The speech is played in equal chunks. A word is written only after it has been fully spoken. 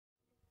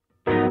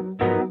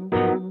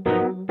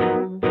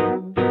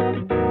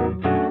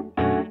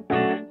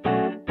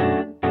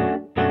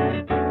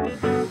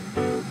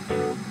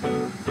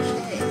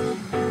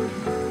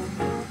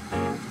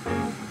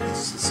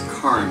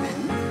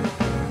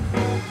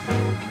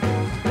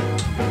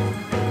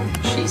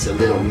She's a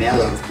little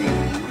mellow thing.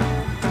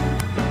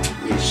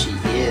 Yes, she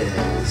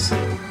is.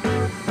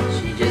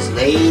 She just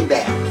laid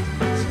back.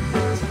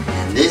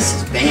 And this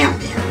is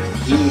BamBam, and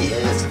he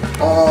is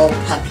all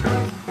puppy.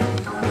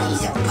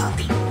 He's a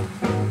puppy.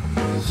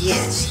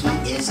 Yes, he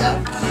is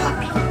a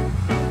puppy.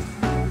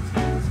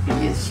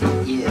 Yes,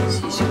 he is.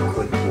 He's a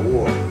good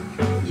boy.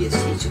 Yes,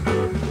 he's a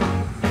good boy.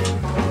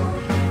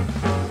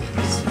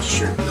 Yes, he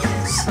sure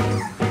is.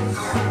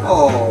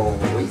 Oh,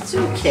 it's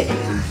okay.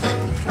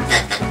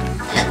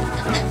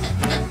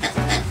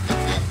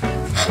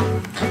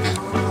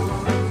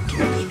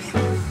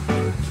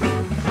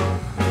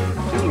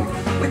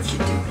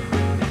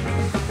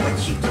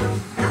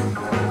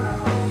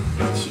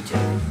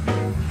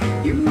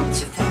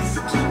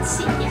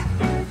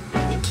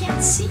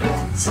 See the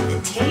tail? See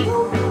that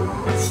tail?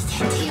 What's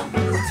that tail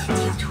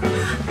doing?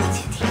 What's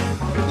that tail?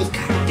 He's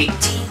got a big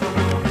tail.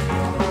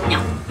 No.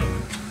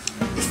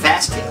 It's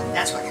fast tail.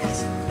 That's what it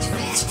is. It's a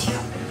fast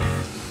tail.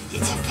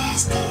 It's a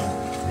fast tail.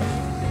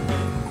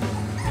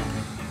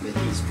 But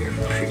he's very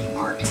pretty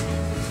marked.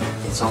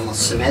 It's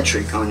almost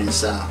symmetric on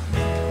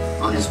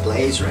his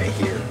blaze right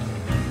here.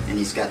 And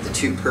he's got the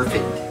two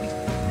perfect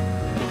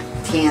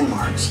tan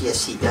marks.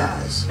 Yes, he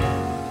does.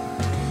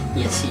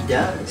 Yes, he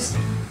does.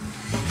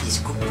 He's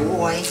a good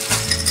boy.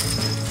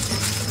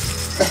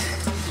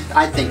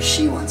 I think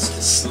she wants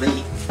to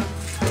sleep.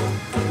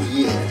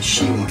 Yeah,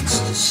 she wants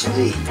to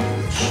sleep.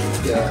 Yes,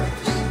 she does.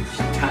 She's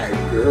a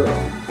tired girl.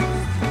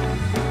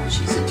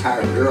 She's a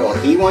tired girl.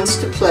 He wants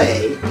to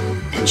play,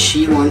 and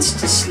she wants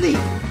to sleep.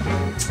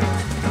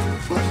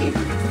 Well, here you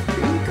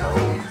go.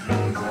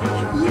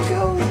 Here you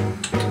go.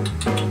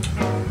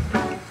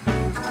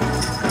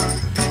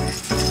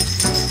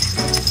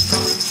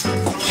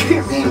 Come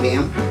here,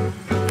 BamBam.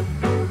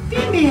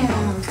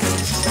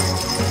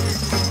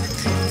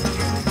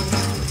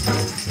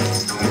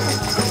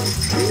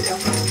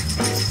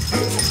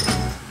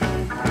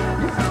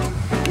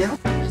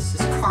 This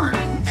is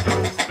Carmen.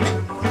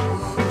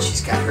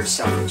 She's got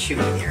herself a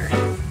chewy there.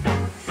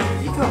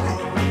 Here you go,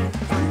 honey.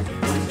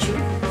 Want a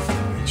chewy?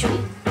 Chewy?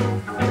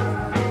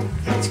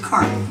 That's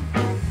Carmen.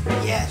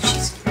 Yeah,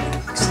 she's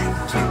excited.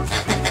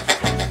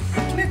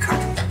 Come here,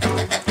 Carmen.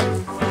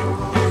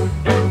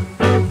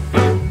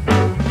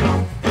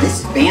 This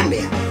is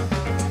BamBam.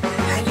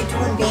 How you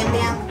doing,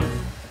 BamBam?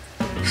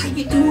 How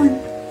you doing?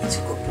 He's a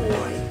good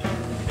boy.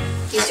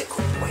 He's a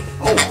good boy.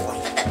 Oh boy.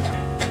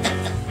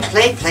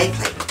 Play, play,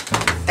 play.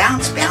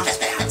 Bounce, bounce,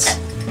 bounce.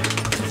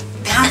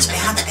 Bounce,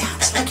 bounce,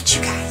 bounce. Look at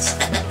you guys.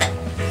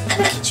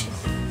 Look at you.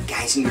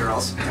 Guys and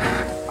girls.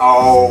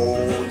 Oh,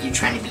 you're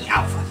trying to be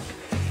alpha.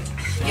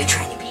 You're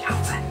trying to be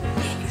alpha.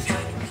 Yeah, you're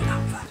trying to be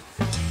alpha.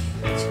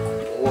 He's a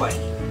good boy.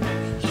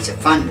 He's a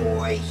fun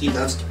boy. He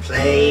loves to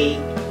play.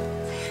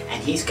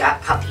 And he's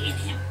got puppy in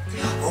him.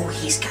 Oh,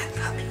 he's got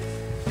puppy.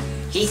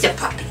 He's a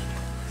puppy.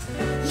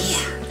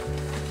 Yeah.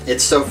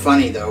 It's so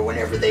funny though,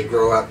 whenever they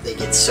grow up, they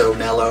get so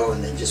mellow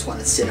and they just want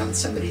to sit on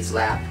somebody's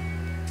lap.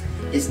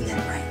 Isn't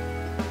that right?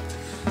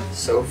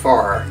 So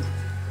far,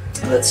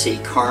 let's see,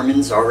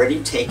 Carmen's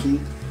already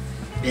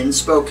been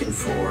spoken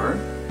for.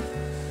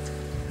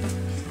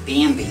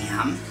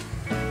 BamBam.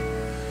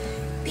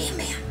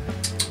 BamBam.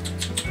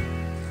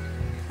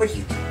 What are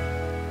you doing?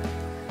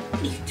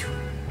 What are you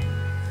doing?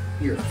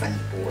 You're a funny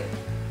boy.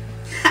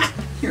 Ha!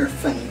 You're a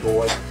funny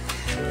boy.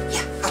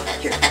 Yeah, oh,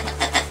 here.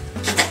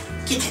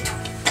 Get that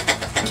toy.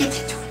 Get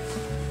that toy.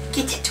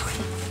 Get that toy.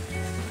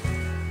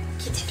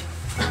 Get that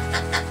toy.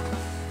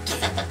 Get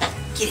it.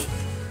 Get it.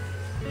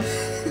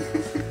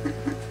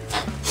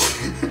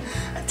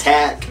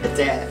 Attack.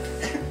 Attack.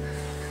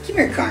 Come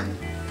here, Carmen.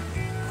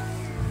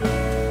 Come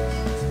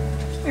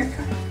here,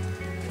 Carmen.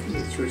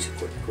 Yes, you're a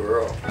good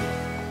girl.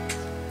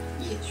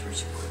 Yes, you're a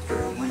good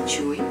girl. One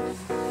chewy.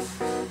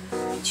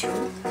 One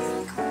chewy. There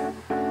you go.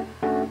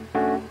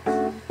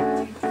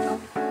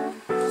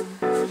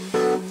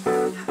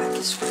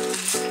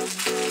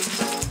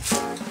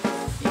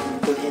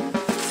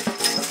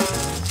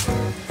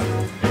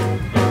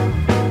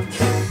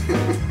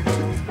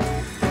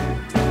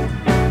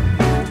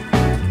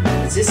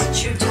 Is this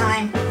chew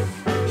time?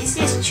 Is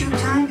this chew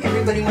time?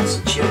 Everybody wants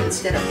to chew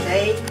instead of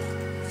play.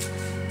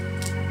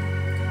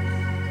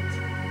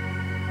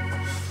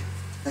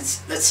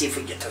 Let's see if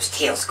we get those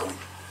tails going.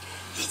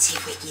 Let's see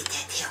if we get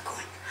that tail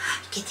going.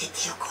 Get that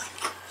tail going.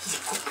 He's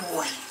a good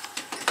boy.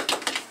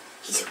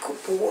 He's a good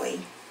boy.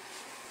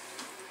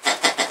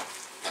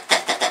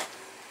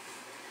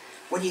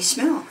 What do you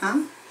smell, huh?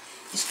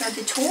 You smell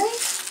the toy?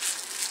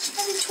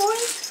 Smell the toy?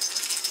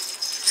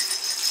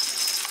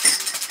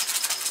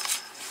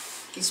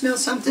 You smell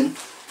something.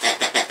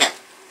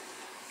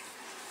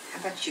 How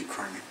about you,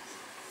 Carmen?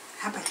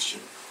 How about you?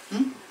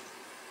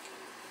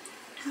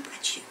 How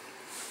about you?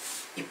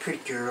 You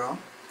pretty girl.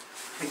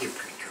 Are you a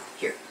pretty girl?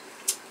 Here.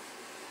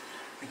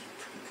 Are you a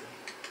pretty girl?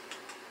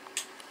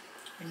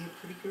 Are you a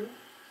pretty girl?